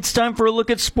It's time for a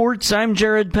look at sports. I'm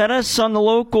Jared Pettis. On the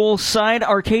local side,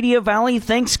 Arcadia Valley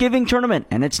Thanksgiving Tournament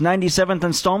and its 97th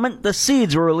installment. The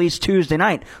seeds were released Tuesday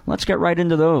night. Let's get right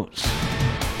into those.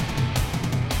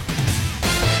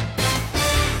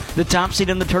 The top seed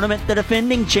in the tournament, the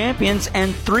defending champions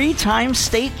and three-time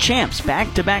state champs,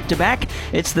 back-to-back-to-back.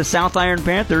 It's the South Iron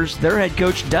Panthers. Their head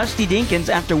coach, Dusty Dinkins,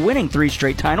 after winning 3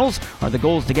 straight titles. Are the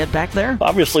goals to get back there?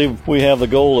 Obviously, we have the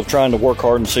goal of trying to work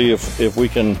hard and see if we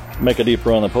can make a deep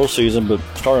run in the postseason. But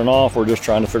starting off, we're just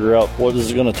trying to figure out what is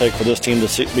it going to take for this team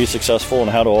to be successful and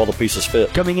how do all the pieces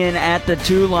fit. Coming in at the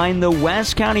 2 line, the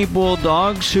West County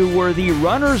Bulldogs, who were the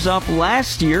runners-up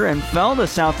last year and fell to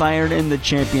South Iron in the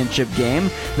championship game.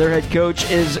 Their head coach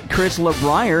is Chris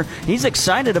LeBrier. He's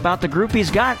excited about the group he's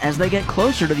got as they get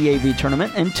closer to the AV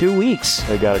tournament in 2 weeks.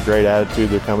 They got a great attitude.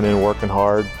 They're coming in and working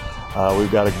hard.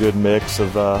 We've got a good mix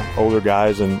of older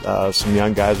guys and some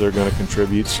young guys that are going to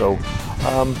contribute. So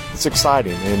it's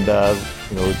exciting, and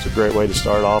it's a great way to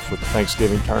start off with the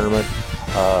Thanksgiving tournament.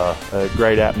 A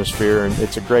great atmosphere, and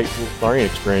it's a great learning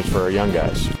experience for our young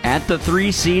guys. At the 3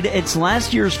 seed, it's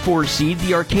last year's 4 seed,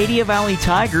 the Arcadia Valley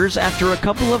Tigers. After a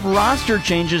couple of roster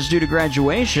changes due to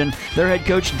graduation, their head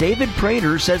coach David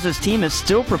Prater says his team is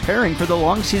still preparing for the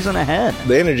long season ahead.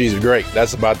 The energies are great.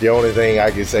 That's about the only thing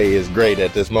I can say is great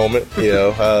at this moment.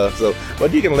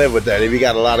 But you can live with that if you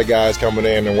got a lot of guys coming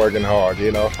in and working hard.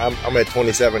 I'm at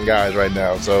 27 guys right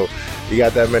now, so you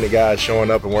got that many guys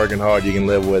showing up and working hard, you can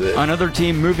live with it. Another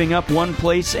team moving up 1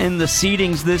 place in the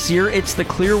seedings this year, it's the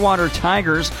Clearwater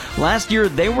Tigers. Last year,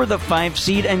 they were the 5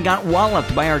 seed and got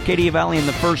walloped by Arcadia Valley in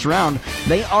the first round.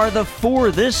 They are the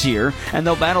 4 this year, and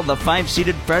they'll battle the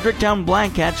 5-seeded Fredericktown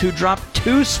Blackcats, who dropped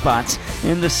 2 spots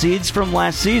in the seeds from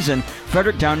last season.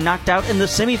 Fredericktown knocked out in the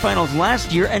semifinals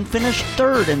last year and finished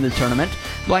 3rd in the tournament.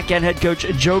 Blackcat head coach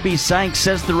Joby Sykes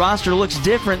says the roster looks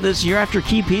different this year after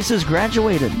key pieces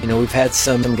graduated. We've had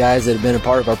some guys that have been a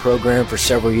part of our program for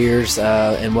several years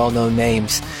and well-known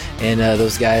names, and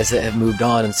those guys that have moved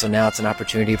on, and so now it's an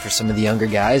opportunity for some of the younger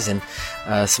guys and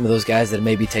some of those guys that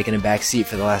may be taking a back seat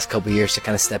for the last couple of years to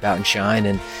kind of step out and shine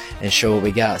and show what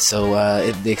we got. So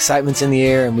the excitement's in the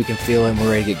air, and we can feel it, and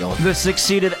we're ready to get going. The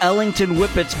 6-seeded Ellington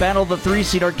Whippets battle the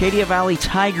 3-seed Arcadia Valley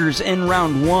Tigers in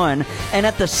round 1. And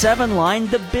at the 7 line,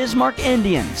 the Bismarck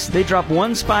Indians. They dropped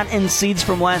 1 spot in seeds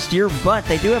from last year, but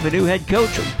they do have a new head coach,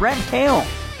 Brett Hale.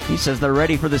 He says they're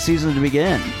ready for the season to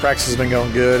begin. Practice has been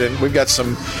going good, and we've got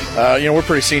some, we're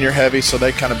pretty senior heavy, so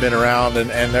they've kind of been around,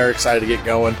 and they're excited to get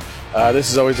going. This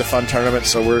is always a fun tournament,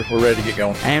 so we're ready to get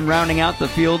going. And rounding out the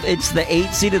field, it's the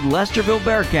 8-seeded Lesterville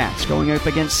Bearcats going up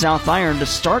against South Iron to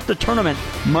start the tournament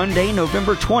Monday,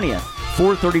 November 20th.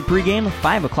 4:30 pregame,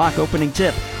 5 o'clock opening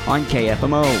tip on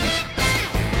KFMO.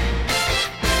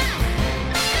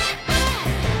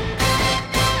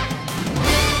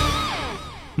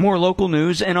 More local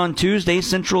news, and on Tuesday,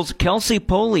 Central's Kelsey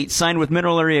Polite signed with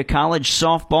Mineral Area College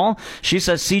softball. She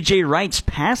says C.J. Wright's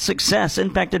past success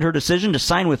impacted her decision to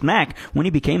sign with Mac when he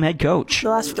became head coach. The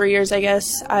last 3 years, I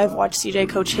guess, I've watched C.J.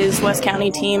 coach his West County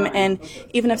team, and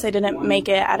even if they didn't make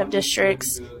it out of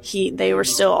districts, they were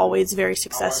still always very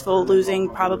successful, losing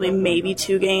probably maybe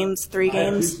 2 games, 3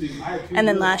 games. And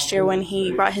then last year when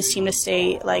he brought his team to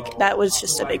state, that was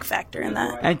just a big factor in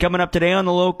that. And coming up today on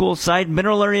the local side,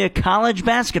 Mineral Area College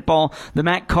basketball. The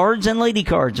MAC Cards and Lady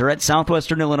Cards are at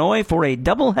Southwestern Illinois for a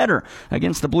doubleheader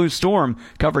against the Blue Storm.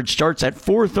 Coverage starts at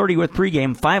 4:30 with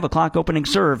pregame, 5 o'clock opening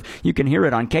serve. You can hear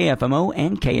it on KFMO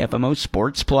and KFMO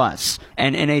Sports Plus.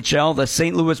 And NHL, the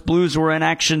St. Louis Blues were in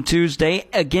action Tuesday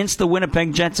against the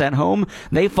Winnipeg Jets at home.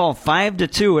 They fall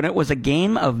 5-2, and it was a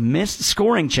game of missed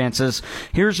scoring chances.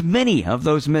 Here's many of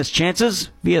those missed chances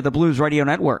via the Blues Radio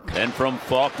Network. Then from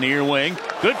Falk near wing.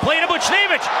 Good play to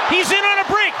Buchnevich. He's in on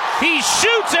a break. He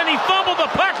shoots and he fumbled the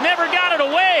puck. Never got it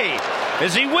away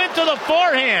as he went to the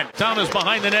forehand. Thomas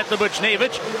behind the net to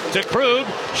Buchnevich. To Krug.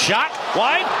 Shot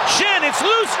wide. Shen. It's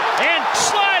loose and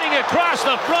sliding across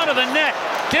the front of the net.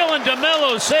 Dylan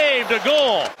DeMello saved a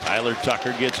goal. Tyler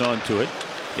Tucker gets onto it.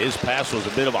 His pass was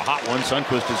a bit of a hot one.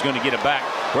 Sundquist is going to get it back.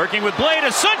 Working with Blade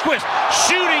as Sundquist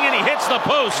shooting, and he hits the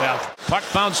post. Puck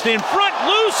bounced in front,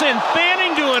 loose, and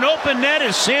fanning to an open net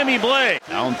is Sammy Blade.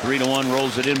 Down 3-1,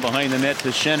 rolls it in behind the net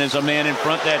to Shen as a man in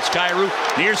front. That's Kyrou.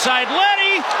 Near side,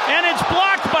 Letty, and it's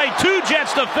blocked by 2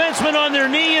 Jets defensemen on their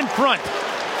knee in front.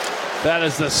 That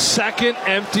is the second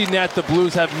empty net the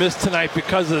Blues have missed tonight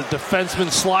because the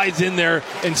defenseman slides in there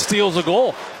and steals a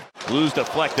goal. Blues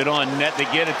deflected on net to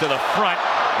get it to the front.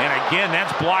 And again,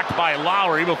 that's blocked by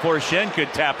Lowry before Shen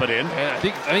could tap it in. And I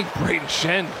think Braden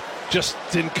Shen just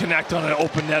didn't connect on an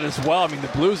open net as well. I mean, the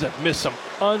Blues have missed some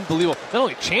unbelievable, not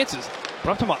only chances,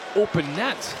 but I'm talking about open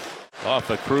nets. Off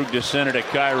a Krug to center to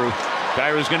Kyrou.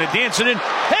 Kyrou's going to dance it in.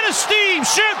 Head of steam.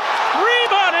 Shoot.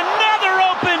 Rebound. Another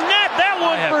open net. That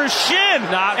one for Shin.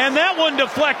 And that one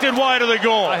deflected wide of the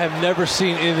goal. I have never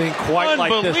seen anything quite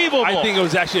like this. Unbelievable. I think it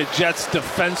was actually a Jets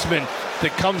defenseman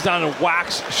that comes down and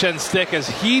whacks Shen's stick as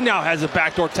he now has a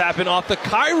backdoor tap in off the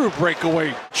Kyrou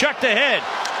breakaway. Checked ahead.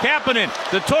 Kapanen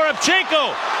to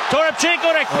Toropchenko.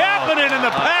 Toropchenko to Kapanen, and the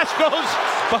pass goes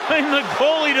behind the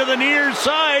goalie to the near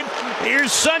side. Here's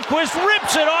Sundqvist,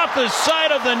 rips it off the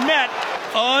side of the net.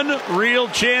 Unreal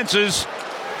chances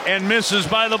and misses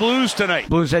by the Blues tonight.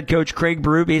 Blues head coach Craig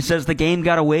Berube says the game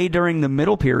got away during the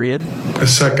middle period. The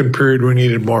second period, we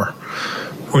needed more.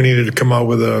 We needed to come out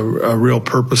with a real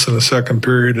purpose in the second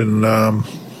period, and,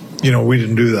 we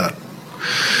didn't do that.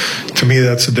 To me,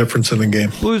 that's the difference in the game.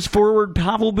 Blues forward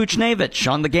Pavel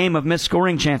Buchnevich on the game of missed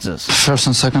scoring chances. First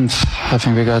and second, I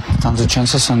think we got tons of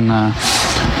chances, and a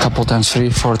couple times,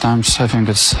 3-4 times, I think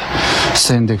it's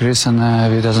stay in decrease and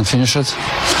we doesn't finish it.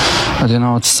 But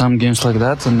it's some games like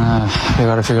that, and we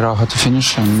got to figure out how to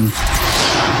finish and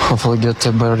hopefully get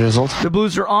a better result. The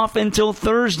Blues are off until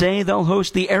Thursday. They'll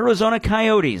host the Arizona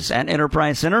Coyotes at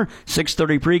Enterprise Center.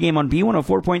 6:30 pregame on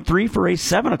B104.3 for a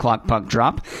 7 o'clock puck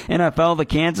drop. NFL, the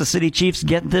Kansas City Chiefs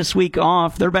get this week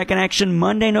off. They're back in action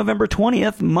Monday, November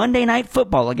 20th. Monday Night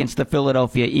Football against the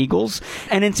Philadelphia Eagles.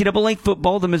 And NCAA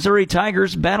football, the Missouri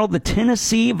Tigers battle the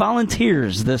Tennessee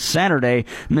Volunteers this Saturday.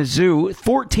 Mizzou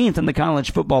 14th in the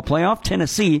college football playoff.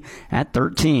 Tennessee at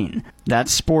 13.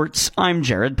 That's sports. I'm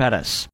Jared Pettis.